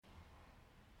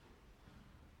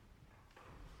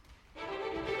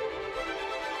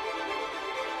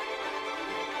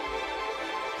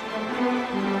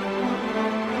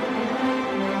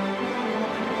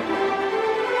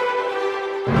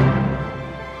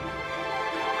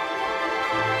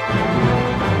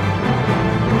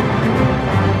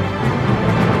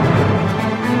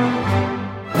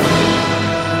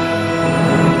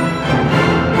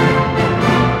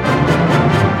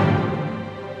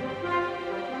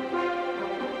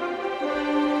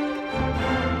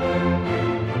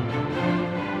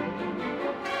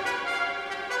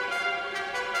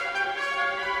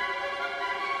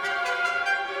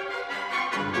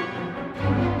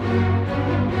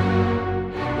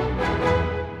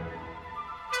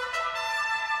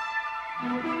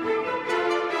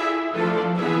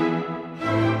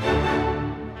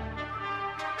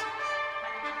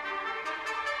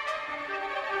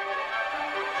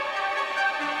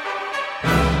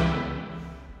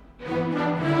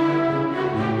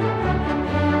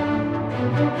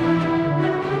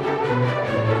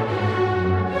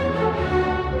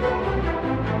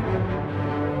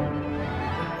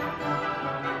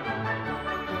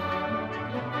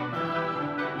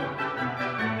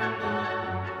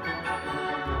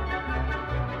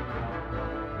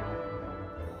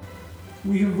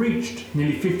We have reached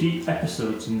nearly 50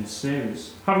 episodes in this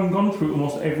series, having gone through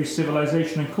almost every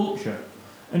civilization and culture,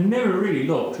 and never really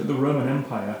looked at the Roman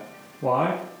Empire.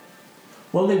 Why?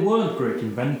 Well, they weren't great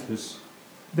inventors.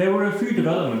 There were a few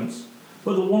developments,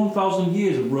 but the 1,000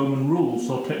 years of Roman rule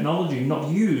saw technology not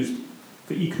used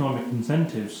for economic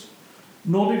incentives,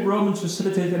 nor did Romans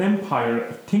facilitate an empire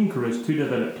of tinkerers to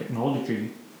develop technology.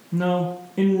 No,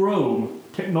 in Rome,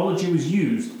 technology was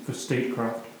used for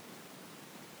statecraft.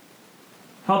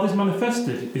 How this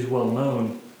manifested is well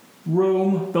known.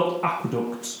 Rome built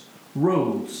aqueducts,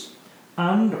 roads,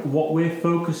 and what we're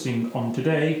focusing on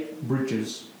today,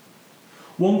 bridges.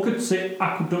 One could say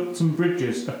aqueducts and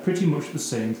bridges are pretty much the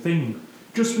same thing,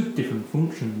 just with different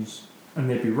functions, and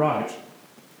they'd be right.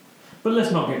 But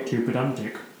let's not get too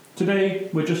pedantic. Today,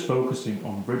 we're just focusing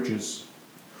on bridges.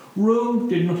 Rome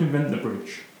did not invent the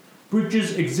bridge.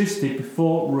 Bridges existed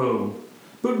before Rome,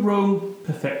 but Rome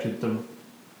perfected them.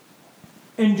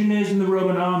 Engineers in the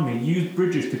Roman army used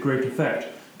bridges to great effect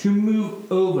to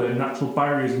move over natural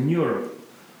barriers in Europe.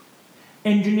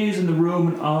 Engineers in the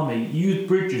Roman army used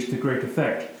bridges to great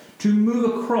effect to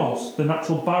move across the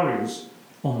natural barriers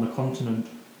on the continent.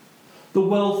 The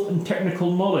wealth and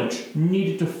technical knowledge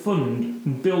needed to fund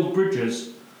and build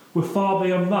bridges were far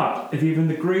beyond that of even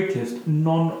the greatest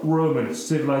non-Roman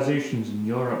civilizations in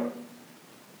Europe.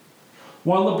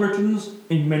 While the Britons,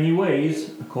 in many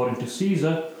ways, according to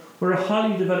Caesar, were a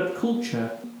highly developed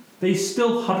culture, they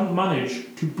still hadn't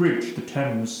managed to bridge the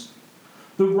Thames.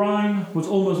 The Rhine was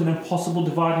almost an impossible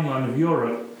dividing line of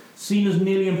Europe, seen as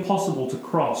nearly impossible to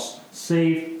cross,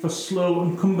 save for slow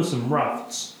and cumbersome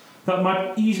rafts that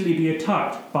might easily be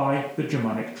attacked by the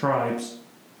Germanic tribes.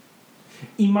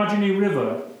 Imagine a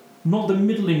river, not the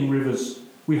middling rivers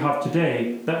we have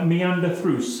today that meander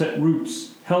through set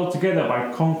routes held together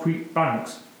by concrete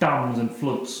banks, dams and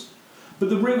floods, but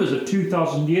the rivers of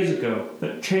 2,000 years ago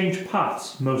that change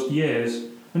paths most years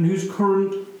and whose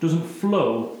current doesn't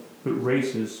flow but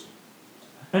races.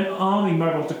 An army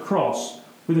might want to cross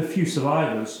with a few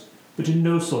survivors, but in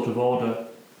no sort of order.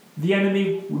 The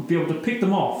enemy would be able to pick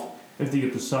them off at the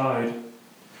other side.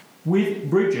 With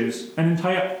bridges, an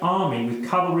entire army with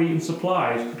cavalry and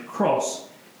supplies could cross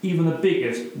even the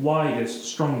biggest, widest,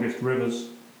 strongest rivers.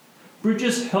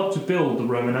 Bridges helped to build the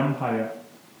Roman Empire.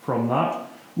 From that,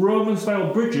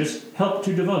 Roman-style bridges helped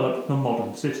to develop the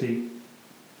modern city.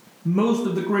 Most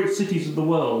of the great cities of the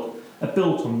world are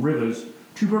built on rivers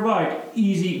to provide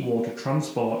easy water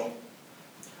transport,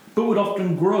 but would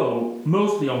often grow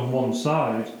mostly on one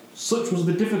side. Such was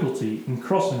the difficulty in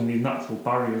crossing these natural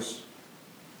barriers.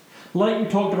 Like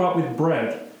we talked about with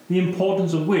bread, the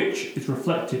importance of which is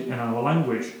reflected in our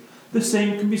language, the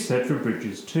same can be said for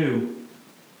bridges too.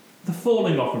 The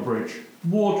falling off a bridge,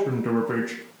 water under a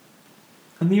bridge,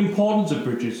 and the importance of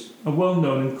bridges are well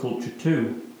known in culture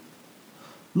too.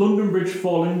 London Bridge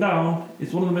falling down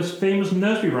is one of the most famous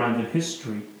nursery rhymes in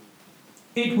history.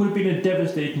 It would have been a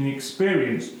devastating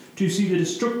experience to see the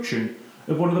destruction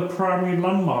of one of the primary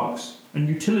landmarks and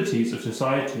utilities of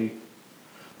society.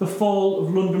 The fall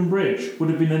of London Bridge would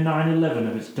have been the 9/11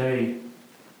 of its day.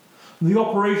 The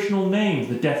operational name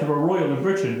for the death of a royal in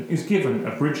Britain is given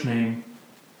a bridge name.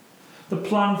 The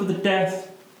plan for the death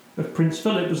of Prince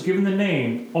Philip was given the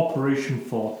name Operation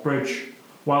Forth Bridge,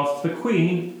 whilst for the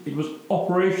Queen it was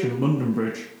Operation London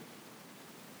Bridge.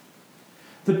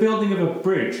 The building of a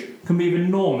bridge can be of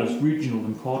enormous regional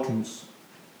importance.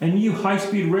 A new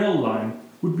high-speed rail line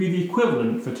would be the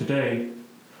equivalent for today.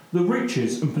 The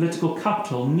riches and political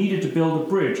capital needed to build a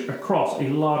bridge across a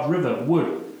large river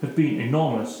would have been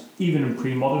enormous, even in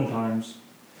pre-modern times.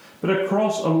 But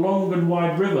across a long and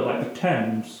wide river like the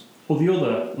Thames, or the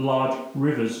other large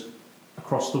rivers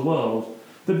across the world,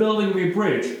 the building of a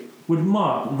bridge would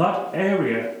mark that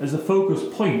area as the focus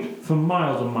point for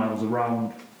miles and miles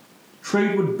around.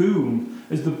 Trade would boom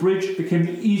as the bridge became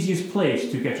the easiest place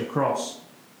to get across.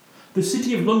 The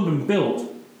City of London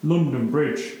built London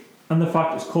Bridge, and the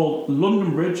fact it's called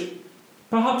London Bridge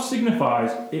perhaps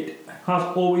signifies it has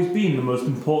always been the most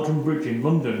important bridge in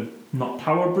London, not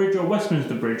Tower Bridge or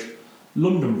Westminster Bridge,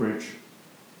 London Bridge.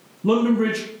 London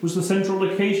Bridge was the central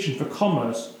location for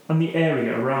commerce and the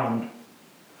area around.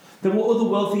 There were other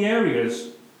wealthy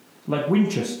areas, like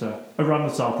Winchester, around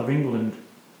the south of England,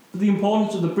 but the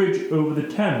importance of the bridge over the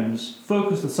Thames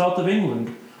focused the south of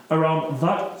England around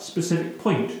that specific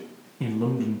point in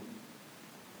London.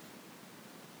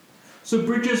 So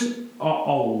bridges are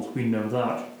old, we know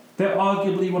that. They're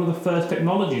arguably one of the first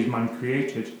technologies man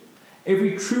created.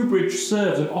 Every true bridge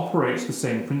serves and operates the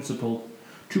same principle,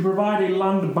 to provide a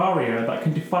land barrier that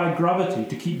can defy gravity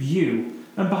to keep you,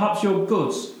 and perhaps your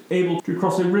goods, able to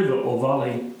cross a river or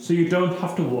valley, so you don't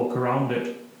have to walk around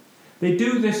it. They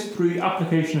do this through the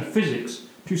application of physics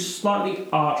to slightly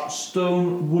arch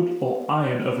stone, wood or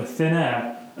iron over thin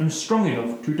air and strong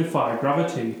enough to defy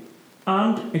gravity,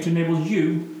 and it enables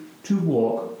you to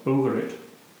walk over it.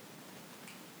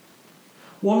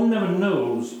 One never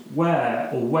knows where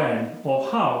or when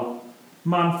or how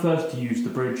man first used the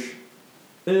bridge.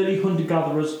 Early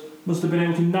hunter-gatherers must have been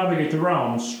able to navigate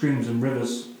around streams and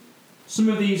rivers. Some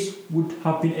of these would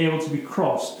have been able to be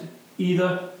crossed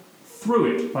either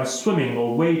through it by swimming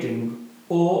or wading,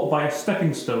 or by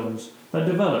stepping stones that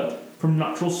developed from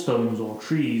natural stones or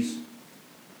trees.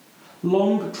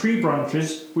 Long tree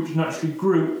branches which naturally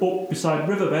grew up beside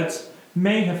riverbeds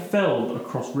may have felled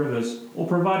across rivers or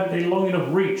provided a long enough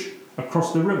reach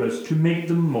across the rivers to make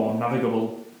them more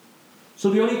navigable. So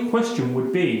the only question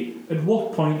would be at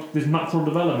what point this natural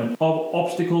development of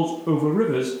obstacles over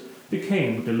rivers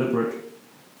became deliberate.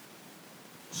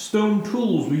 Stone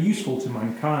tools were useful to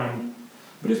mankind,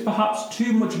 but it's perhaps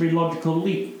too much of a logical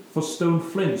leap for stone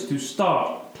flints to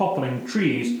start toppling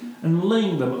trees and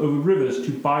laying them over rivers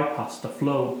to bypass the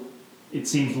flow. It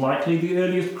seems likely the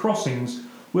earliest crossings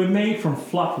were made from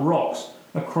flat rocks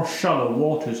across shallow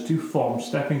waters to form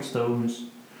stepping stones.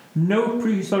 No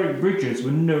prehistoric bridges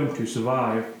were known to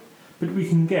survive, but we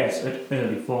can guess at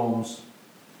early forms.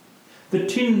 The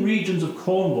Tin regions of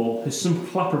Cornwall has some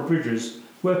clapper bridges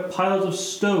where piles of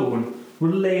stone were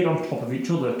laid on top of each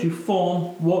other to form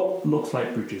what looks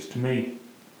like bridges to me.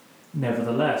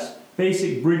 Nevertheless,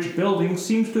 basic bridge building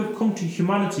seems to have come to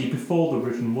humanity before the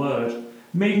written word,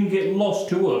 making it lost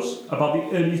to us about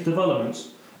the earliest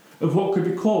developments of what could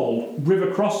be called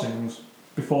river crossings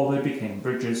before they became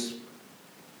bridges.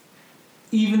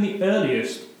 Even the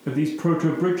earliest of these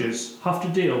proto-bridges have to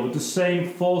deal with the same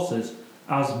forces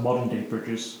as modern-day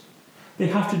bridges. They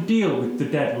have to deal with the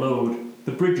dead load,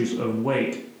 the bridge's own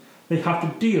weight. They have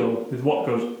to deal with what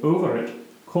goes over it,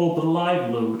 called the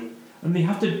live load, and they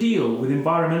have to deal with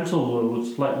environmental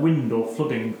loads like wind or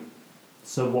flooding.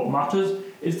 So what matters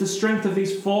is the strength of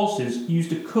these forces used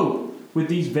to cope with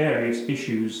these various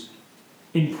issues.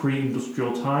 In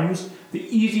pre-industrial times, the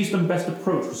easiest and best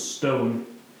approach was stone,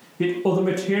 yet other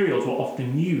materials were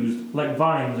often used, like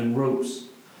vines and ropes.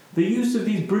 The use of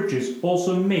these bridges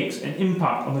also makes an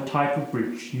impact on the type of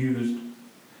bridge used.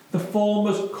 The four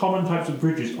most common types of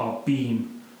bridges are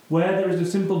beam, where there is a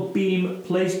simple beam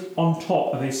placed on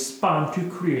top of a span to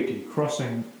create a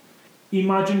crossing.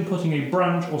 Imagine putting a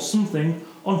branch or something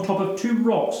on top of two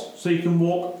rocks so you can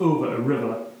walk over a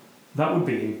river. That would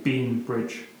be a beam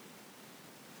bridge.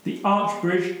 The arch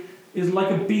bridge is like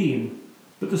a beam,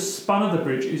 but the span of the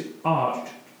bridge is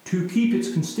arched to keep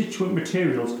its constituent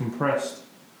materials compressed.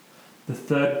 The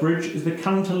third bridge is the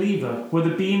cantilever, where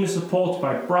the beam is supported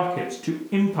by brackets to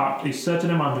impact a certain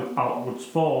amount of outwards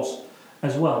force,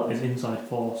 as well as inside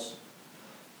force.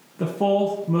 The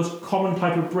fourth most common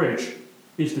type of bridge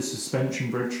is the suspension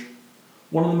bridge,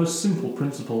 one of the most simple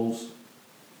principles.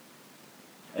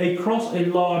 Across a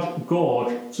large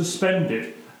gorge,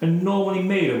 suspended and normally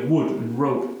made of wood and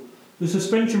rope, the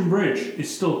suspension bridge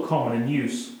is still common in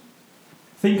use.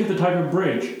 Think of the type of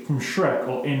bridge from Shrek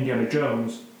or Indiana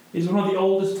Jones. It's one of the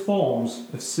oldest forms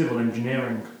of civil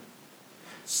engineering.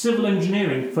 Civil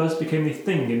engineering first became a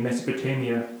thing in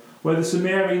Mesopotamia, where the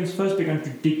Sumerians first began to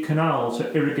dig canals for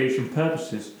irrigation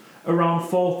purposes around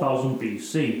 4000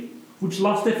 BC, which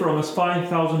lasted for almost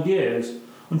 5,000 years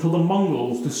until the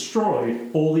Mongols destroyed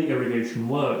all the irrigation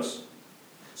works.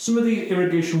 Some of these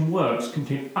irrigation works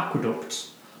contain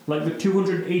aqueducts, like the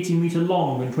 280-metre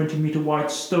long and 20-metre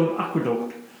wide stone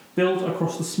aqueduct built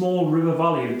across the small river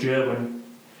valley of Jerwin.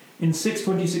 In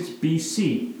 626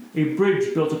 BC, a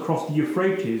bridge built across the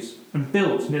Euphrates and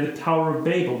built near the Tower of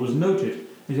Babel was noted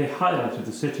as a highlight of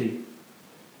the city.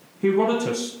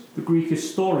 Herodotus, the Greek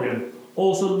historian,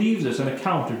 also leaves us an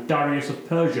account of Darius of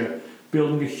Persia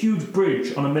building a huge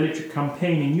bridge on a military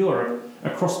campaign in Europe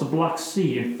across the Black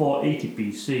Sea in 480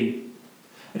 BC.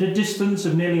 At a distance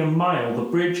of nearly a mile, the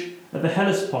bridge at the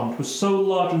Hellespont was so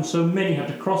large and so many had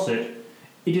to cross it,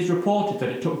 it is reported that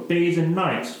it took days and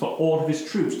nights for all of his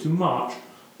troops to march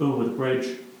over the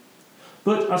bridge.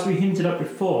 But as we hinted at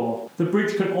before, the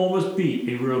bridge can almost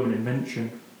be a Roman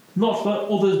invention. Not that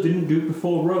others didn't do it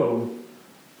before Rome,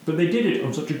 but they did it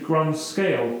on such a grand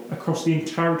scale across the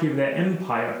entirety of their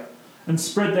empire and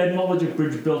spread their knowledge of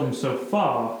bridge building so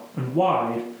far and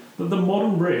wide that the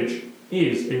modern bridge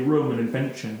is a Roman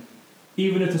invention,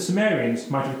 even if the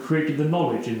Sumerians might have created the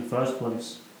knowledge in the first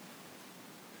place.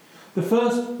 The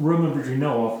first Roman bridge we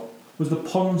know of was the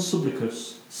Pons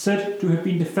Sublicius, said to have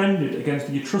been defended against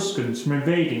the Etruscans from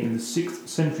invading in the 6th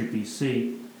century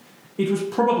BC. It was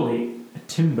probably a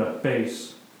timber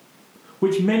base,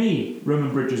 which many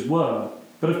Roman bridges were,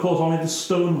 but of course only the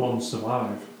stone ones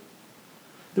survive.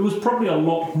 There was probably a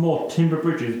lot more timber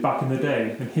bridges back in the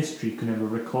day than history can ever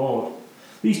record.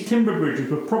 These timber bridges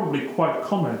were probably quite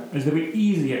common as they were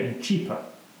easier and cheaper.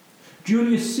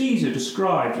 Julius Caesar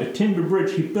describes a timber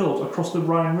bridge he built across the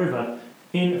Rhine River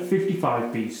in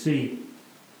 55 BC.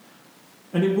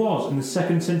 And it was in the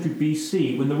 2nd century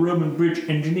BC when the Roman bridge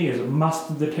engineers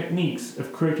mastered the techniques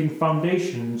of creating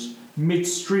foundations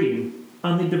midstream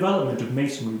and the development of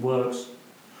masonry works.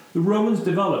 The Romans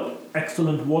developed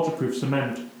excellent waterproof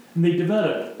cement, and they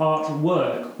developed arch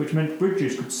work which meant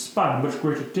bridges could span much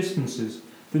greater distances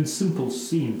than simple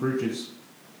seam bridges.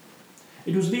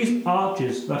 It was these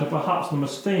arches that are perhaps the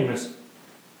most famous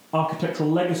architectural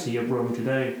legacy of Rome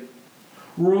today.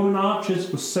 Roman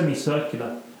arches were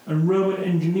semicircular, and Roman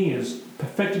engineers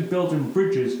perfected building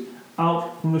bridges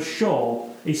out from the shore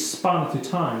a span at a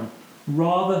time,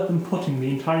 rather than putting the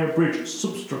entire bridge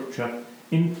substructure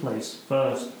in place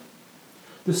first.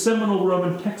 The seminal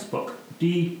Roman textbook,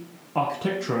 De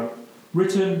Architectura,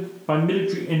 written by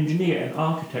military engineer and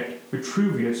architect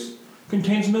Vitruvius,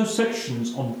 contains no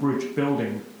sections on bridge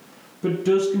building, but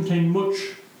does contain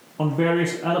much on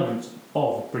various elements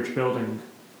of bridge building.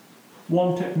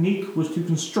 One technique was to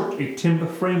construct a timber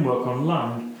framework on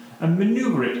land and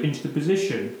manoeuvre it into the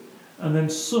position, and then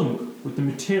sunk with the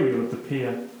material of the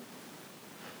pier.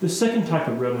 The second type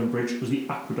of Roman bridge was the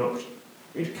aqueduct.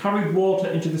 It carried water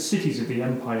into the cities of the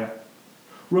empire.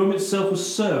 Rome itself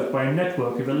was served by a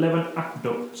network of 11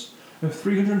 aqueducts of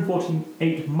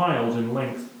 348 miles in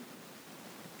length.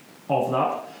 Of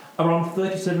that, around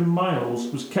 37 miles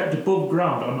was kept above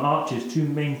ground on arches to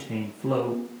maintain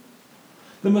flow.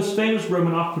 The most famous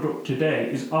Roman aqueduct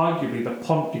today is arguably the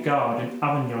Pont de Gard in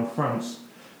Avignon, France.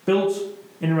 Built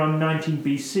in around 19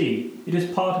 BC, it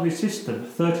is part of a system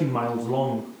 30 miles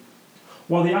long,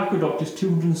 while the aqueduct is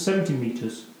 270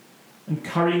 metres and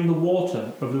carrying the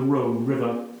water of the Rhone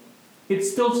River. It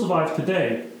still survives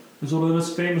today as one of the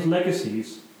most famous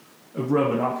legacies of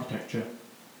Roman architecture.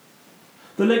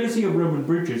 The legacy of Roman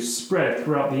bridges spread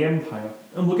throughout the empire,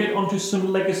 and we'll get onto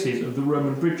some legacies of the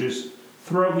Roman bridges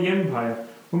throughout the empire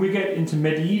when we get into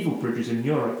medieval bridges in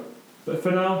Europe. But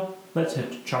for now, let's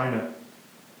head to China.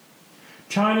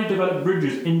 China developed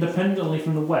bridges independently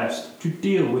from the West to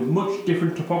deal with much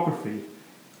different topography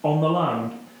on the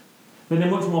land than in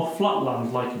much more flat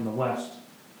lands like in the West.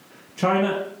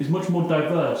 China is much more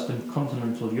diverse than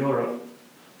continental Europe,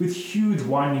 with huge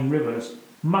winding rivers,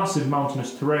 massive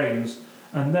mountainous terrains,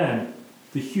 and then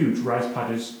the huge rice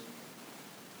paddies.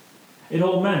 It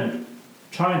all meant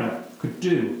China could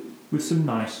do with some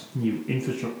nice new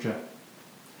infrastructure.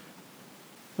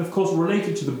 Of course,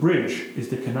 related to the bridge is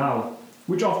the canal,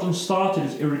 which often started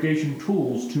as irrigation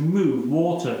tools to move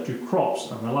water to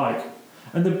crops and the like,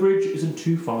 and the bridge isn't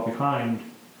too far behind.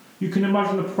 You can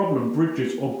imagine the problem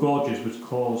bridges or gorges would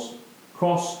cause.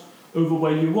 Cross over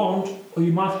where you want, or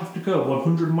you might have to go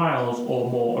 100 miles or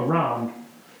more around,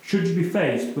 should you be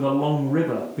faced with a long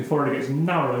river before it gets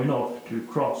narrow enough to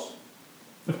cross.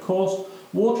 Of course,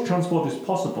 water transport is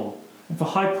possible, and for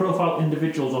high-profile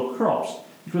individuals or crops,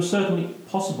 it was certainly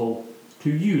possible to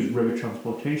use river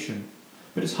transportation,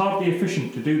 but it's hardly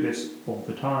efficient to do this all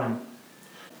the time.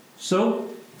 So,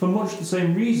 for much the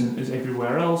same reason as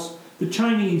everywhere else, the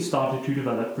Chinese started to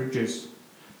develop bridges.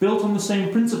 Built on the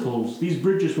same principles, these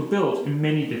bridges were built in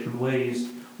many different ways,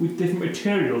 with different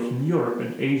materials from Europe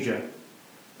and Asia,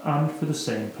 and for the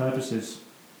same purposes.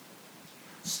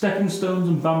 Stepping stones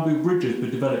and bamboo bridges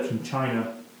were developed in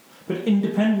China, but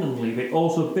independently they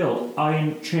also built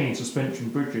iron chain suspension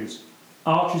bridges,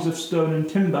 arches of stone and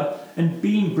timber, and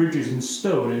beam bridges in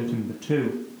stone and timber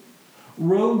too.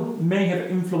 Rome may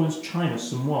have influenced China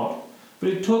somewhat, but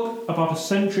it took about a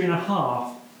century and a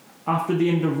half after the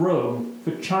end of Rome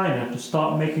for China to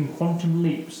start making quantum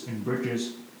leaps in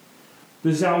bridges. The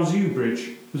Zhaozhou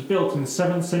Bridge was built in the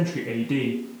 7th century AD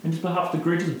and is perhaps the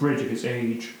greatest bridge of its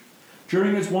age.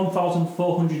 During its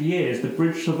 1,400 years, the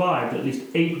bridge survived at least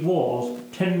 8 wars,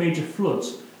 10 major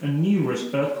floods, and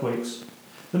numerous earthquakes,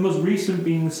 the most recent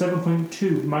being the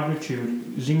 7.2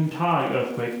 magnitude Xingtai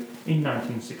earthquake in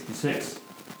 1966.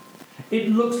 It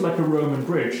looks like a Roman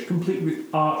bridge, complete with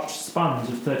arched spans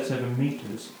of 37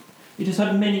 metres. It has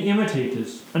had many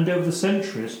imitators, and over the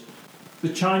centuries, the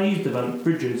Chinese developed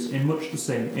bridges in much the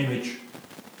same image.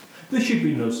 This should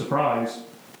be no surprise.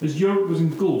 As Europe was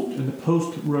engulfed in the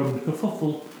post-Roman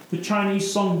kerfuffle, the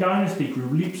Chinese Song dynasty grew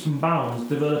leaps and bounds,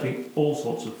 developing all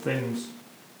sorts of things.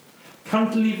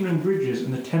 Cantilevering bridges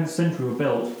in the 10th century were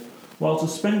built, while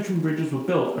suspension bridges were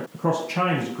built across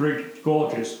China's great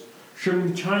gorges, showing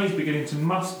the Chinese beginning to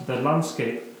master their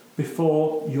landscape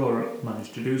before Europe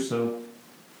managed to do so.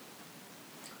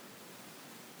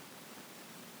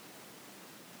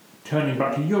 Turning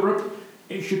back to Europe,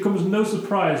 it should come as no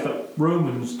surprise that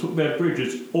Romans took their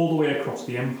bridges all the way across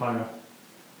the empire.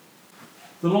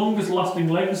 The longest lasting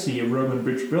legacy of Roman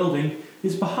bridge building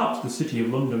is perhaps the City of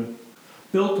London.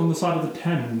 Built on the side of the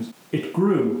Thames, it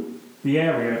grew the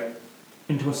area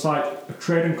into a site of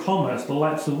trade and commerce the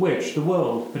likes of which the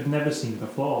world had never seen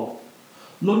before.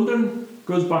 London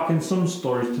goes back in some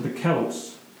stories to the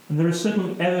Celts, and there is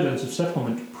certainly evidence of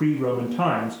settlement pre-Roman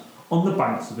times on the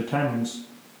banks of the Thames.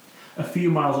 A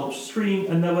few miles upstream,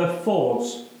 and there were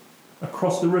fords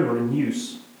across the river in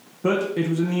use. But it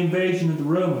was in the invasion of the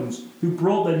Romans, who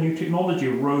brought their new technology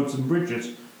of roads and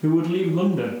bridges, who would leave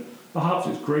London, perhaps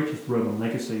its greatest Roman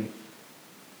legacy.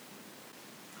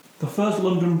 The first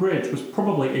London Bridge was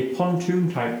probably a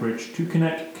pontoon-type bridge to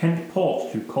connect Kent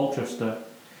Port to Colchester.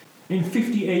 In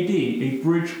 50 AD, a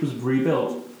bridge was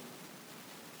rebuilt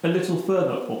a little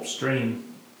further upstream.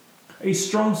 A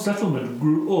strong settlement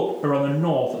grew up around the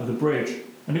north of the bridge,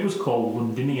 and it was called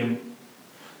Londinium.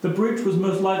 The bridge was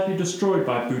most likely destroyed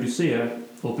by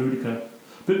Boudicca,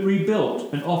 but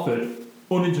rebuilt and offered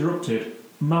uninterrupted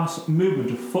mass movement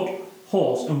of foot,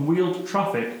 horse and wheeled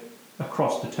traffic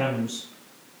across the Thames.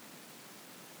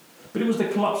 But it was the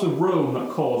collapse of Rome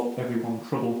that caused everyone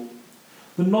trouble.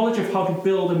 The knowledge of how to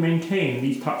build and maintain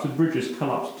these types of bridges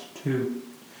collapsed too.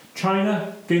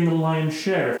 China gained the lion's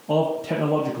share of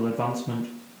technological advancement.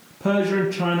 Persia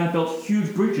and China built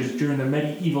huge bridges during the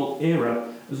medieval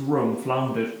era as Rome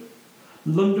floundered.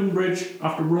 London Bridge,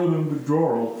 after Roman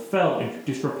withdrawal, fell into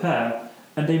disrepair,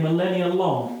 and a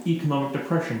millennia-long economic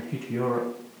depression hit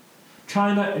Europe.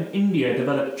 China and India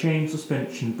developed chain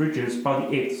suspension bridges by the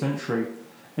 8th century,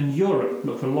 and Europe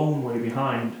looked a long way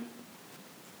behind.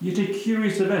 Yet a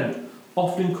curious event,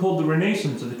 often called the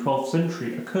Renaissance of the 12th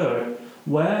century, occurred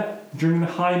where, during the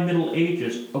High Middle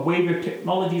Ages, a wave of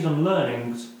technologies and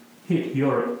learnings hit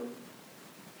Europe.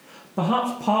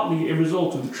 Perhaps partly a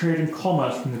result of the trade and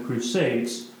commerce from the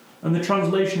Crusades, and the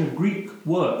translation of Greek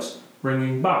works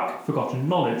bringing back forgotten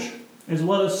knowledge, as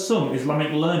well as some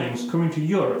Islamic learnings coming to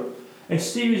Europe, a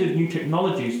series of new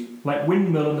technologies like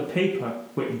windmill and the paper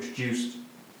were introduced.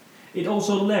 It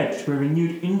also led to a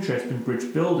renewed interest in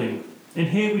bridge building, and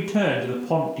here we turn to the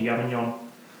Pont d'Avignon.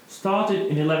 Started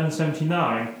in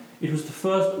 1179, it was the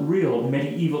first real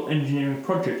medieval engineering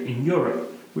project in Europe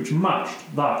which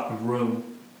matched that of Rome.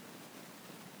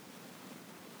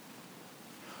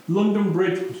 London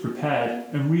Bridge was repaired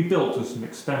and rebuilt to some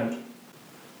extent.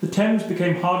 The Thames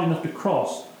became hard enough to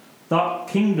cross that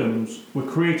kingdoms were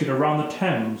created around the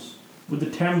Thames, with the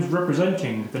Thames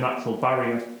representing the natural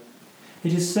barrier.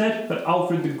 It is said that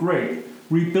Alfred the Great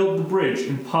rebuilt the bridge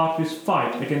in part of his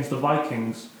fight against the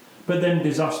Vikings, but then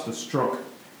disaster struck.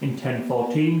 In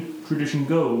 1014, tradition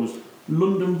goes,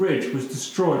 London Bridge was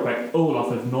destroyed by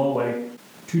Olaf of Norway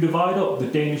to divide up the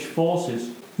Danish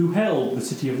forces who held the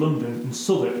city of London and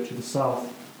Southwark to the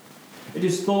south. It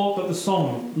is thought that the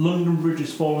song London Bridge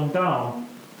is Fallen Down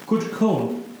could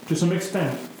come to some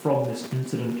extent from this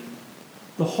incident.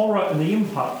 The horror and the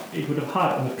impact it would have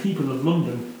had on the people of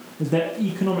London as their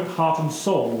economic heart and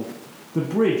soul, the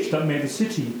bridge that made the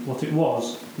city what it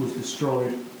was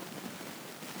destroyed.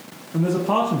 And there's a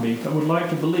part of me that would like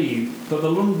to believe that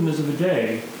the Londoners of the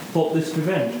day thought this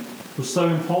event was so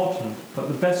important that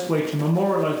the best way to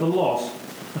memorialise the loss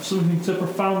of something so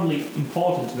profoundly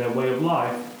important to their way of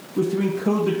life was to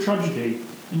encode the tragedy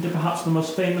into perhaps the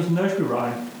most famous nursery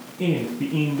rhyme in the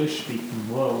English-speaking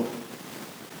world.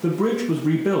 The bridge was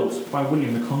rebuilt by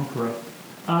William the Conqueror,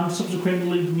 and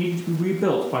subsequently needed to be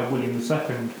rebuilt by William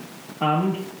II,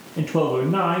 and in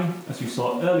 1209, as we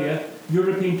saw earlier,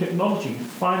 European technology had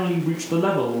finally reached the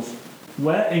levels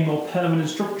where a more permanent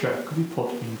structure could be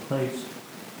put in place.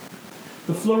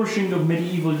 The flourishing of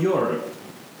medieval Europe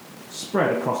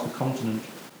spread across the continent: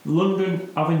 London,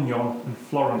 Avignon and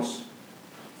Florence.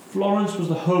 Florence was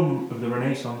the home of the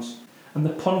Renaissance, and the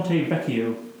Ponte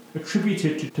Vecchio,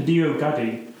 attributed to Taddeo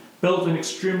Gaddi, built an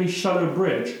extremely shallow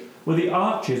bridge where the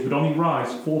arches would only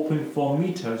rise 4.4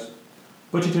 metres,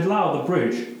 but it allowed the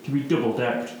bridge to be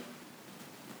double-decked.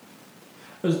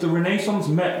 As the Renaissance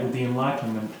met with the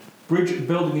Enlightenment, bridge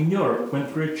building in Europe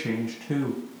went through a change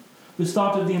too. The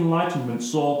start of the Enlightenment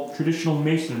saw traditional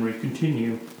masonry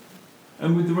continue,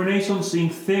 and with the Renaissance seeing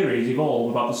theories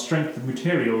evolve about the strength of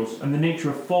materials and the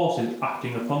nature of forces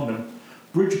acting upon them,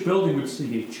 bridge building would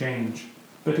see a change,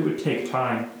 but it would take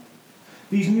time.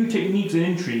 These new techniques and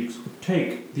intrigues would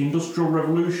take the Industrial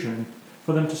Revolution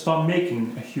for them to start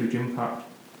making a huge impact.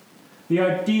 The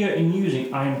idea in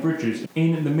using iron bridges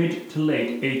in the mid to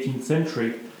late 18th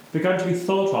century began to be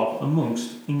thought of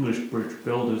amongst English bridge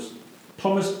builders.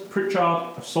 Thomas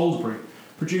Pritchard of Salisbury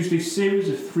produced a series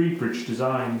of 3 bridge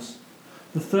designs.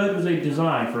 The third was a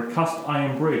design for a cast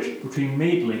iron bridge between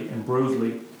Madeley and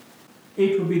Broseley.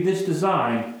 It would be this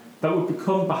design that would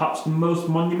become perhaps the most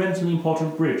monumentally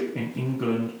important bridge in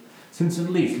England, since at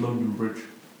least London Bridge.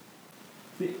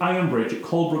 The iron bridge at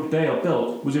Colebrook Dale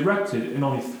built was erected in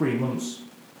only 3 months.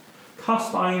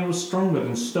 Cast iron was stronger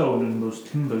than stone and most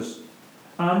timbers,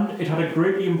 and it had a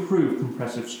greatly improved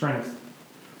compressive strength.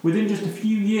 Within just a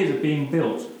few years of being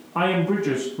built, iron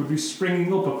bridges would be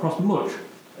springing up across much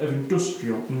of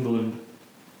industrial England.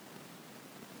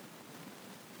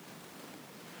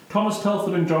 Thomas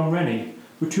Telford and John Rennie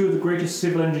were 2 of the greatest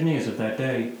civil engineers of their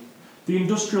day. The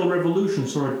Industrial Revolution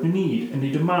saw a need and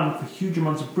a demand for huge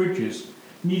amounts of bridges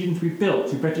needing to be built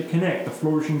to better connect the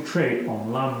flourishing trade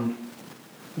on land.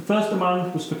 The first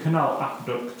demand was for canal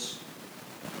aqueducts.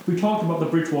 We talked about the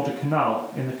Bridgewater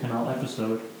Canal in the canal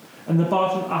episode, and the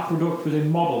Barton Aqueduct was a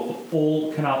model for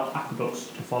all canal aqueducts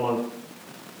to follow.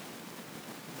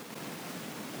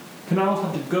 Canals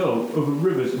had to go over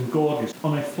rivers and gorges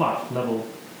on a flat level.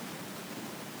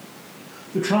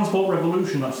 The transport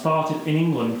revolution that started in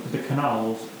England with the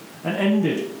canals and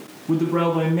ended with the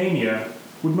railway mania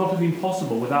would not have been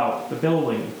possible without the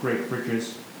building of great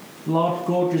bridges. Large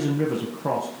gorges and rivers were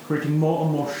crossed, creating more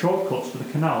and more shortcuts for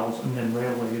the canals and then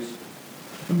railways.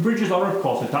 And bridges are of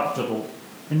course adaptable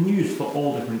and used for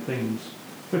all different things,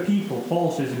 for people,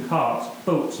 horses and carts,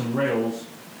 boats and rails.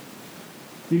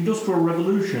 The Industrial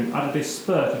Revolution added a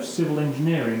spurt of civil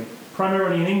engineering,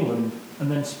 primarily in England,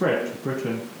 and then spread to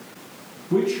Britain,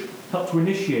 which helped to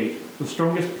initiate the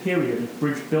strongest period of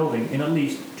bridge building in at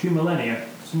least 2 millennia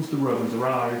since the Romans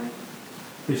arrived.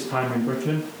 This time in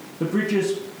Britain, the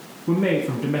bridges were made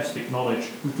from domestic knowledge,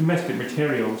 with domestic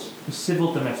materials, for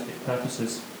civil domestic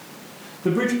purposes.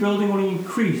 The bridge building only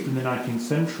increased in the 19th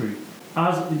century,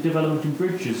 as the development in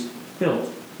bridges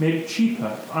built made it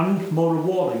cheaper and more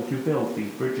rewarding to build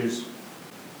these bridges.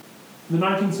 The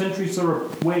 19th century saw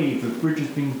a wave of bridges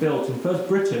being built in first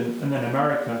Britain and then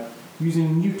America,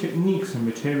 using new techniques and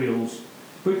materials,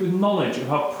 but with knowledge of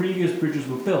how previous bridges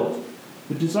were built,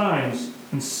 the designs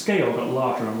and scale got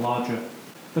larger and larger.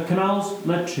 The canals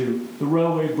led to the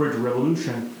railway bridge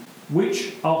revolution,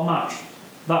 which outmatched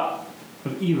that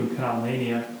of even canal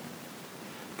mania.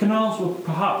 Canals were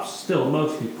perhaps still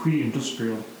mostly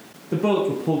pre-industrial. The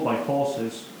boats were pulled by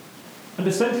horses, and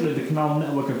essentially the canal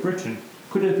network of Britain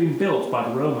could have been built by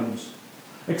the Romans,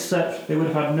 except they would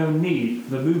have had no need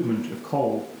for the movement of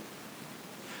coal.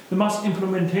 The mass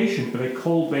implementation of a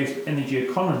coal-based energy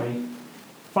economy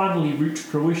finally reached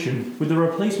fruition with the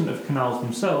replacement of canals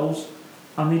themselves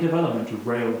and the development of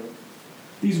rail.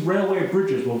 These railway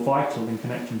bridges were vital in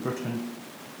connecting Britain.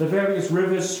 The various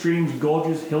rivers, streams,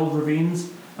 gorges, hills,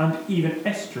 ravines, and even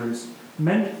estuaries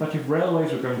meant that if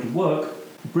railways were going to work,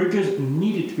 bridges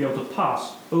needed to be able to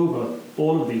pass over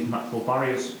all of these natural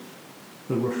barriers.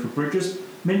 The rush for bridges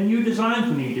meant new designs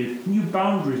were needed, new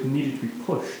boundaries needed to be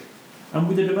pushed, and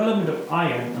with the development of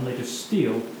iron and later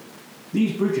steel,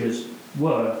 these bridges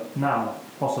were now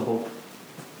possible.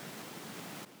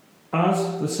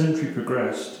 As the century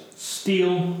progressed,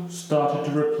 steel started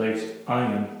to replace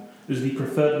iron as the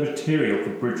preferred material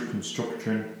for bridge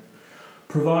construction,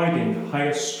 providing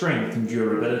higher strength and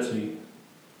durability.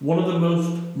 One of the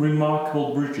most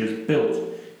remarkable bridges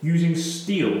built using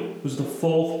steel was the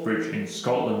Forth Bridge in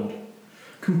Scotland.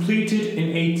 Completed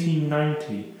in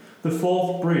 1890, the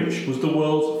Forth Bridge was the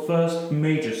world's first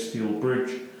major steel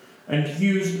bridge and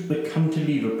used the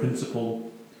cantilever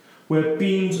principle, where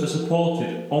beams are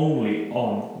supported only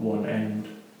on one end.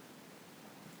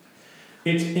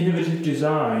 Its innovative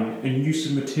design and use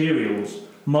of materials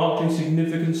marked a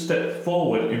significant step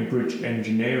forward in bridge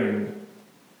engineering.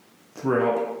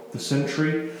 Throughout the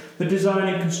century, the design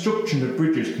and construction of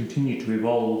bridges continued to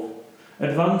evolve.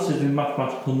 Advances in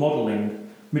mathematical modelling,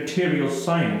 materials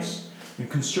science, and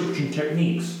construction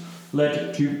techniques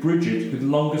led to bridges with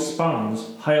longer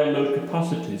spans, higher load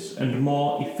capacities, and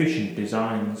more efficient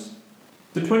designs.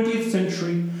 The 20th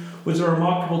century was a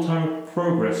remarkable time of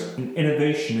progress and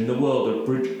innovation in the world of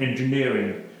bridge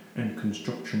engineering and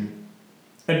construction.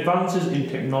 Advances in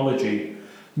technology,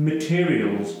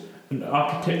 materials, and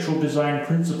architectural design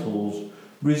principles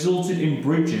resulted in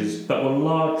bridges that were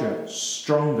larger,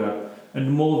 stronger,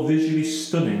 and more visually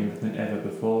stunning than ever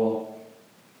before.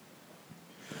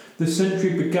 The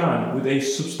century began with a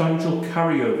substantial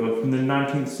carryover from the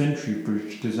 19th century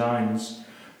bridge designs,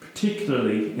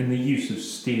 particularly in the use of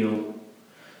steel.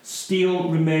 Steel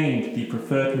remained the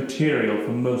preferred material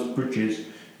for most bridges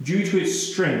due to its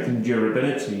strength and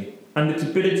durability, and its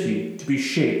ability to be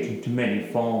shaped into many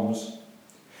forms.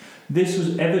 This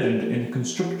was evident in the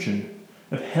construction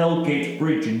of Hell Gate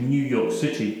Bridge in New York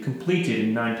City, completed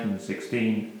in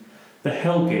 1916. The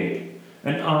Hell Gate,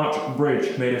 an arched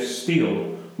bridge made of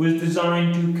steel, was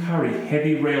designed to carry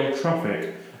heavy rail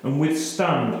traffic and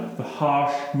withstand the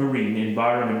harsh marine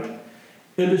environment,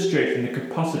 illustrating the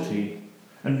capacity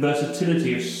and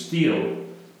versatility of steel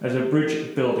as a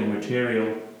bridge building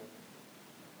material.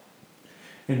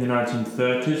 In the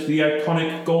 1930s, the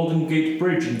iconic Golden Gate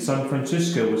Bridge in San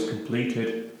Francisco was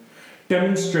completed,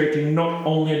 demonstrating not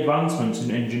only advancements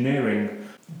in engineering,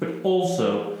 but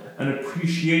also an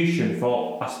appreciation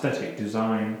for aesthetic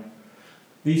design.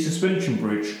 The suspension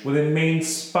bridge, with a main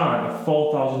span of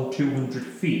 4,200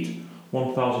 feet,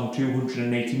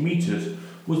 1,280 metres,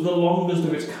 was the longest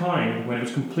of its kind when it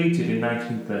was completed in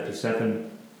 1937.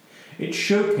 It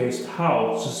showcased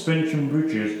how suspension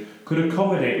bridges could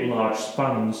accommodate large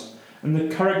spans, and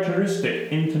the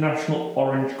characteristic international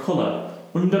orange colour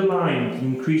underlined the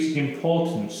increasing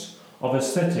importance of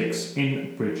aesthetics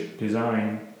in bridge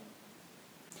design.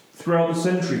 Throughout the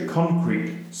century,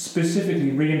 concrete,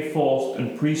 specifically reinforced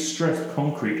and pre-stressed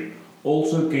concrete,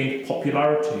 also gained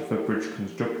popularity for bridge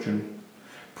construction.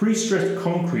 Pre-stressed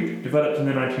concrete, developed in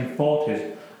the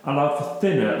 1940s, allowed for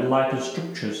thinner, lighter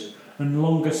structures and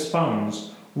longer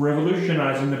spans,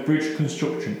 revolutionising the bridge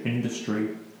construction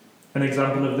industry. An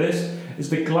example of this is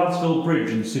the Gladstone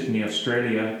Bridge in Sydney,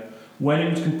 Australia. When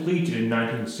it was completed in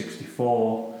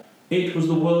 1964, it was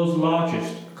the world's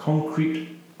largest concrete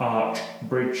arch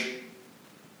bridge.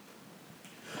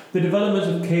 The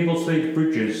development of cable-stayed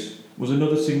bridges was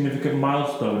another significant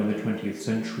milestone in the 20th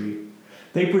century.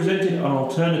 They presented an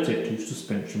alternative to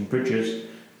suspension bridges,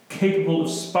 capable of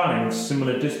spanning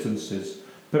similar distances,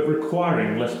 but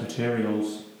requiring less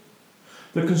materials.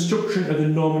 The construction of the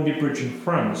Normandy Bridge in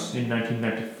France in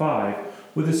 1995,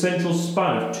 with a central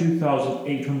span of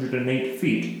 2,808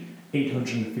 feet,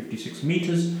 856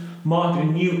 metres, marked a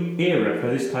new era for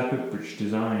this type of bridge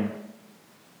design.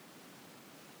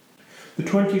 The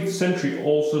 20th century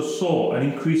also saw an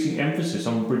increasing emphasis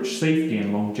on bridge safety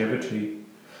and longevity.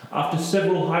 After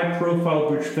several high-profile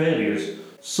bridge failures,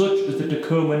 such as the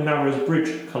Tacoma Narrows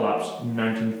Bridge collapse in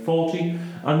 1940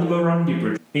 and the Morandi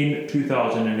Bridge in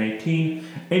 2018,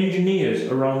 engineers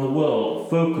around the world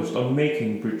focused on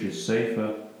making bridges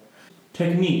safer.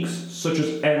 Techniques such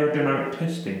as aerodynamic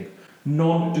testing,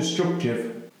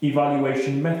 non-destructive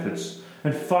evaluation methods,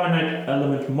 and finite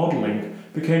element modelling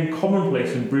became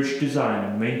commonplace in bridge design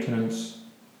and maintenance.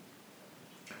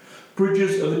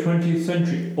 Bridges of the 20th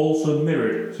century also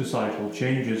mirrored societal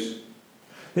changes.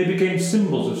 They became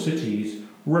symbols of cities,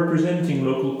 representing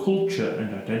local culture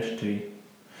and identity.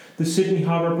 The Sydney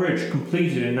Harbour Bridge,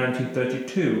 completed in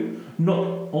 1932,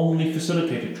 not only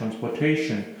facilitated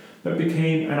transportation, but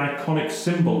became an iconic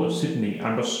symbol of Sydney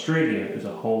and Australia as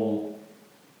a whole.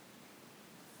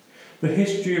 The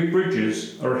history of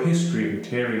bridges are a history of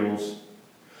materials.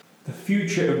 The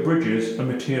future of bridges are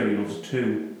materials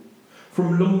too.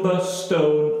 From lumber,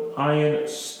 stone, iron,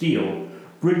 steel,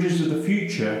 bridges of the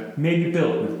future may be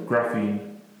built with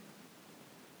graphene.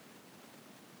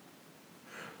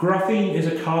 Graphene is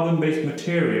a carbon-based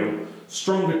material,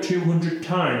 stronger 200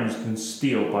 times than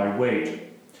steel by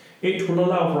weight. It will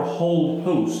allow for a whole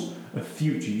host of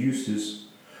future uses,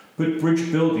 but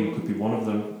bridge building could be one of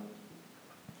them.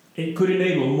 It could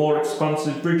enable more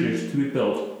expansive bridges to be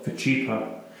built for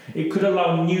cheaper. It could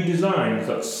allow new designs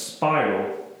that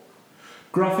spiral.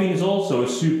 Graphene is also a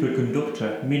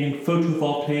superconductor, meaning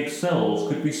photovoltaic cells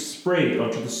could be sprayed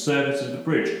onto the surface of the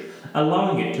bridge,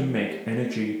 allowing it to make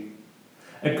energy.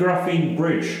 A graphene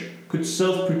bridge could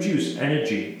self-produce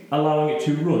energy, allowing it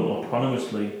to run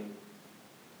autonomously.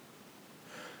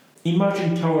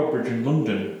 Imagine Tower Bridge in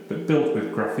London, but built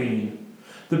with graphene.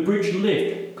 The bridge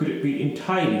lift could be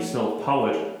entirely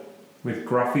self-powered. With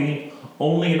graphene,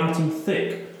 only an atom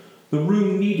thick, the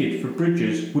room needed for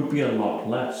bridges would be a lot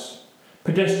less.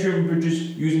 Pedestrian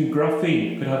bridges using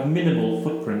graphene could have minimal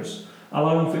footprints,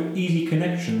 allowing for easy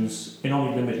connections in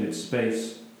only limited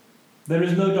space. There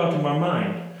is no doubt in my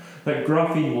mind that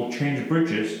graphene will change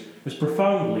bridges as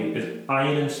profoundly as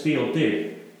iron and steel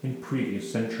did in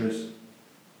previous centuries.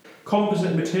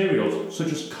 Composite materials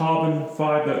such as carbon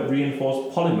fibre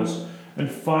reinforced polymers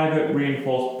and fibre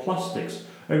reinforced plastics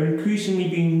are increasingly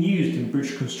being used in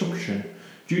bridge construction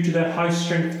due to their high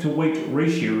strength to weight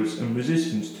ratios and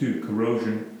resistance to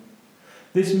corrosion.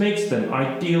 This makes them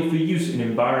ideal for use in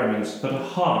environments that are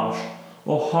harsh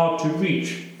or hard to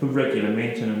reach for regular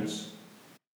maintenance.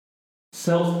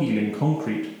 Self-healing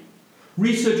concrete.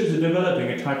 Researchers are developing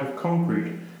a type of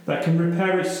concrete that can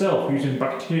repair itself using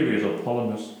bacteria or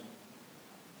polymers.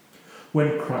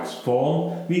 When cracks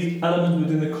form, these elements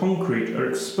within the concrete are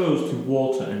exposed to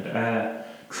water and air,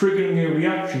 triggering a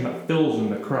reaction that fills in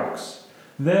the cracks,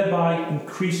 thereby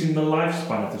increasing the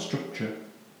lifespan of the structure.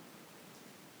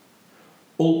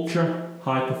 Ultra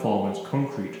High Performance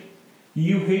Concrete.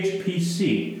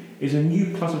 UHPC is a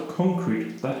new class of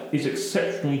concrete that is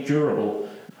exceptionally durable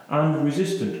and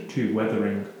resistant to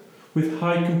weathering. With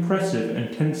high compressive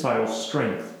and tensile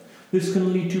strength, this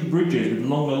can lead to bridges with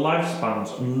longer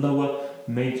lifespans and lower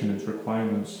maintenance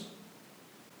requirements.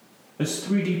 As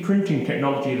 3D printing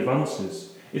technology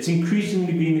advances, it's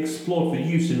increasingly being explored for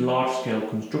use in large-scale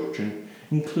construction,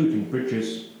 including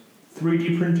bridges.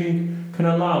 3D printing can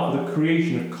allow for the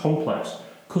creation of complex,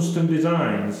 custom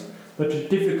designs that are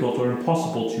difficult or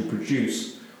impossible to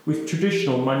produce with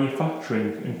traditional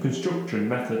manufacturing and construction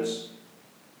methods.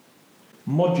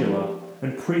 Modular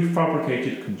and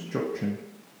prefabricated construction.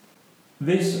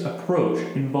 This approach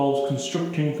involves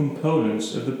constructing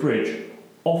components of the bridge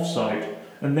off-site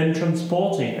and then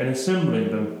transporting and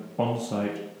assembling them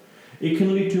on-site. It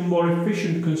can lead to more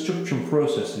efficient construction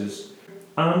processes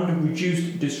and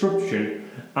reduced disruption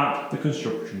at the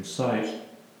construction site.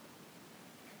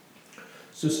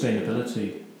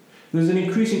 Sustainability. There's an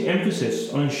increasing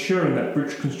emphasis on ensuring that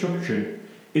bridge construction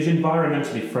is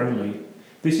environmentally friendly.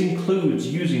 This includes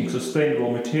using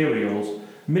sustainable materials,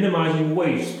 minimising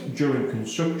waste during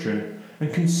construction,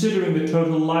 and considering the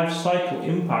total life cycle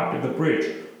impact of the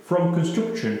bridge from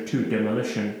construction to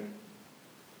demolition.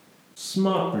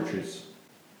 Smart bridges.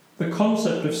 The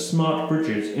concept of smart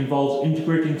bridges involves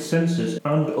integrating sensors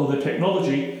and other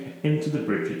technology into the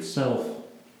bridge itself.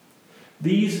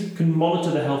 These can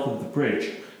monitor the health of the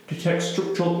bridge, detect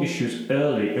structural issues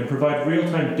early, and provide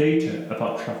real-time data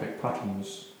about traffic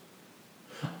patterns.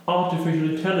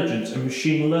 Artificial intelligence and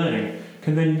machine learning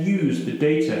can then use the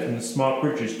data from the smart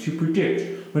bridges to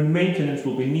predict when maintenance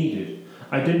will be needed,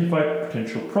 identify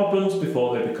potential problems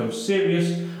before they become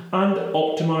serious, and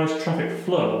optimize traffic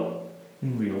flow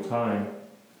in real time.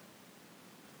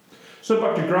 So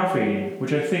back to graphene,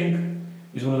 which I think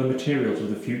is one of the materials of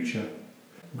the future.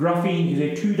 Graphene is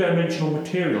a two-dimensional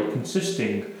material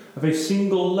consisting of a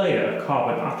single layer of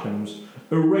carbon atoms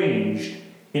arranged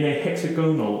in a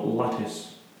hexagonal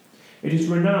lattice. It is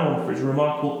renowned for its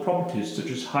remarkable properties such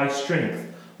as high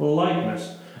strength,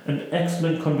 lightness, and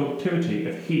excellent conductivity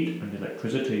of heat and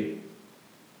electricity.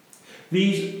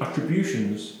 These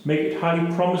attributions make it a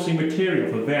highly promising material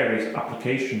for various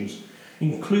applications,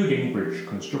 including bridge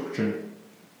construction.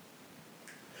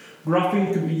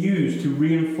 Graphene can be used to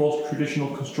reinforce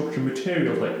traditional construction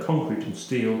materials like concrete and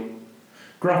steel.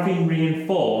 Graphene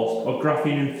reinforced or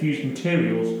graphene infused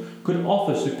materials could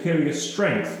offer superior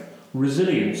strength,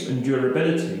 resilience and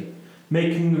durability,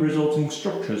 making the resulting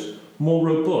structures more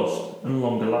robust and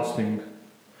longer lasting.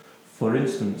 For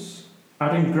instance,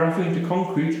 adding graphene to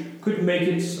concrete could make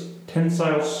its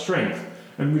tensile strength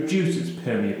and reduce its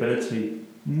permeability,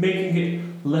 making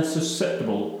it less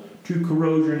susceptible to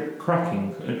corrosion,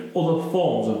 cracking and other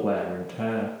forms of wear and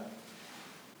tear.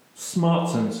 Smart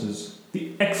sensors.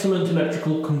 The excellent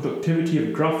electrical conductivity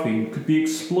of graphene could be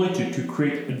exploited to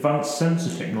create advanced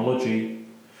sensor technology.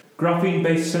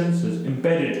 Graphene-based sensors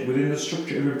embedded within the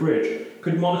structure of a bridge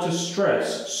could monitor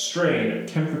stress, strain,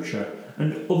 temperature,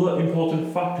 and other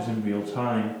important factors in real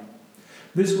time.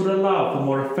 This would allow for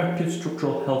more effective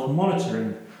structural health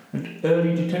monitoring and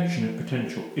early detection of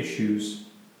potential issues.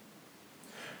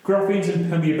 Graphene's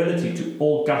impermeability to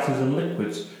all gases and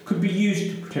liquids could be used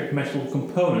to protect metal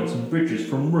components and bridges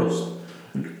from rust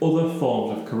and other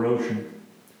forms of corrosion.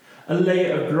 A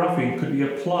layer of graphene could be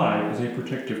applied as a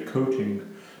protective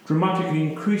coating, dramatically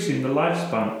increasing the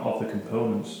lifespan of the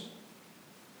components.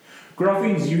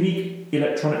 Graphene's unique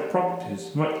electronic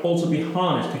properties might also be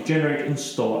harnessed to generate and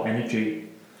store energy.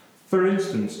 For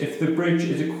instance, if the bridge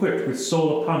is equipped with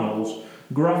solar panels,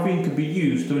 graphene could be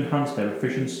used to enhance their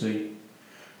efficiency.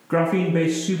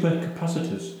 Graphene-based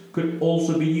supercapacitors could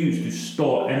also be used to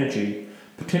store energy,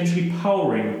 potentially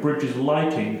powering a bridge's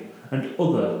lighting and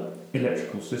other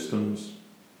electrical systems.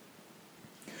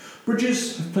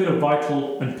 Bridges have played a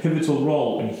vital and pivotal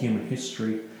role in human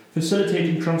history,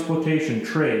 facilitating transportation,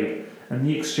 trade, and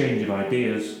the exchange of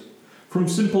ideas. From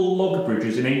simple log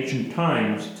bridges in ancient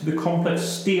times to the complex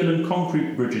steel and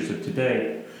concrete bridges of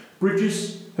today,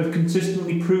 bridges have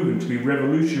consistently proven to be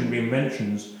revolutionary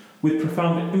inventions with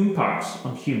profound impacts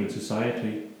on human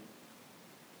society.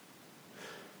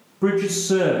 Bridges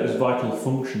serve as vital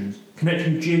functions,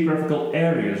 connecting geographical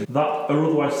areas that are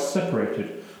otherwise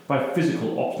separated by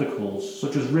physical obstacles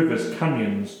such as rivers,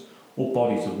 canyons, or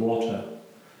bodies of water.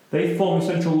 They form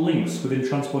essential links within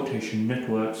transportation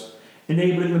networks,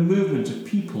 enabling the movement of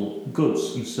people,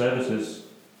 goods, and services.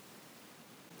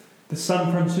 The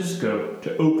San Francisco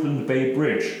to Oakland Bay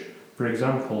Bridge, for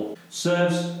example,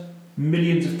 serves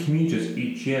millions of commuters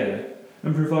each year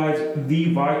and provides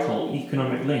the vital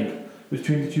economic link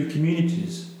between the two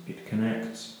communities it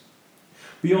connects.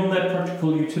 Beyond their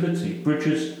practical utility,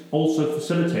 bridges also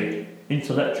facilitate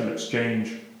intellectual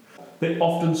exchange. They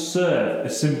often serve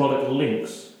as symbolic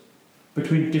links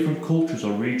between different cultures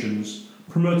or regions,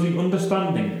 promoting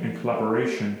understanding and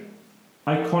collaboration.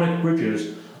 Iconic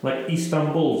bridges like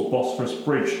Istanbul's Bosphorus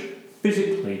Bridge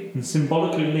physically and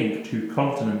symbolically link two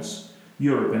continents,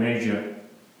 Europe and Asia.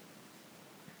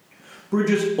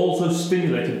 Bridges also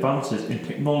stimulate advances in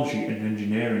technology and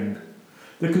engineering.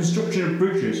 The construction of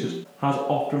bridges has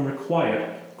often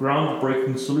required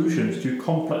groundbreaking solutions to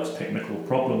complex technical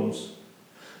problems.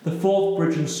 The Forth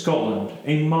Bridge in Scotland,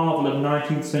 a marvel of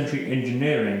 19th century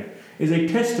engineering, is a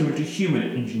testament to human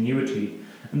ingenuity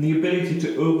and the ability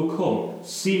to overcome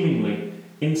seemingly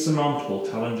insurmountable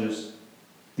challenges.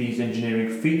 These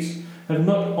engineering feats have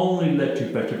not only led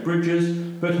to better bridges,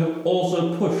 but have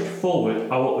also pushed forward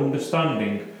our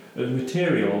understanding of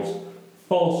materials,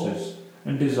 forces,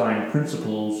 and design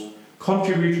principles,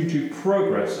 contributing to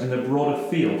progress in the broader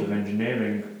field of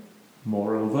engineering.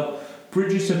 Moreover,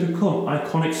 bridges have become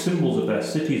iconic symbols of their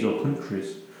cities or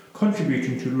countries,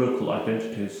 contributing to local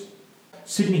identities.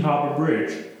 Sydney Harbour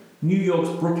Bridge, New York's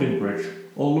Brooklyn Bridge,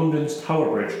 or London's Tower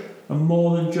Bridge are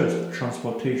more than just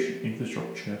transportation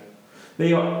infrastructure.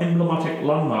 They are emblematic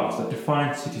landmarks that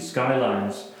define city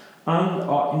skylines and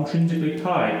are intrinsically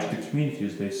tied to the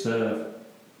communities they serve.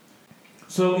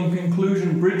 So, in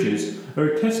conclusion, bridges are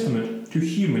a testament to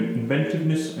human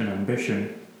inventiveness and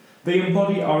ambition. They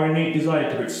embody our innate desire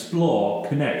to explore,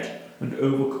 connect, and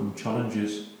overcome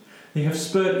challenges. They have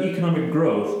spurred economic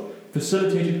growth,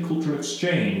 facilitated cultural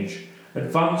exchange,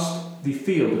 advanced the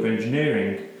field of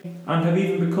engineering, and have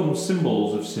even become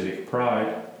symbols of civic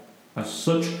pride. As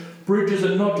such, bridges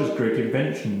are not just great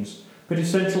inventions, but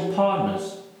essential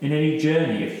partners in any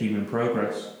journey of human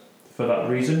progress. For that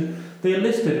reason, they are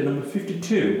listed at number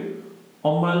 52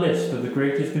 on my list of the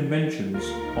greatest inventions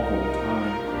of all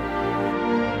time.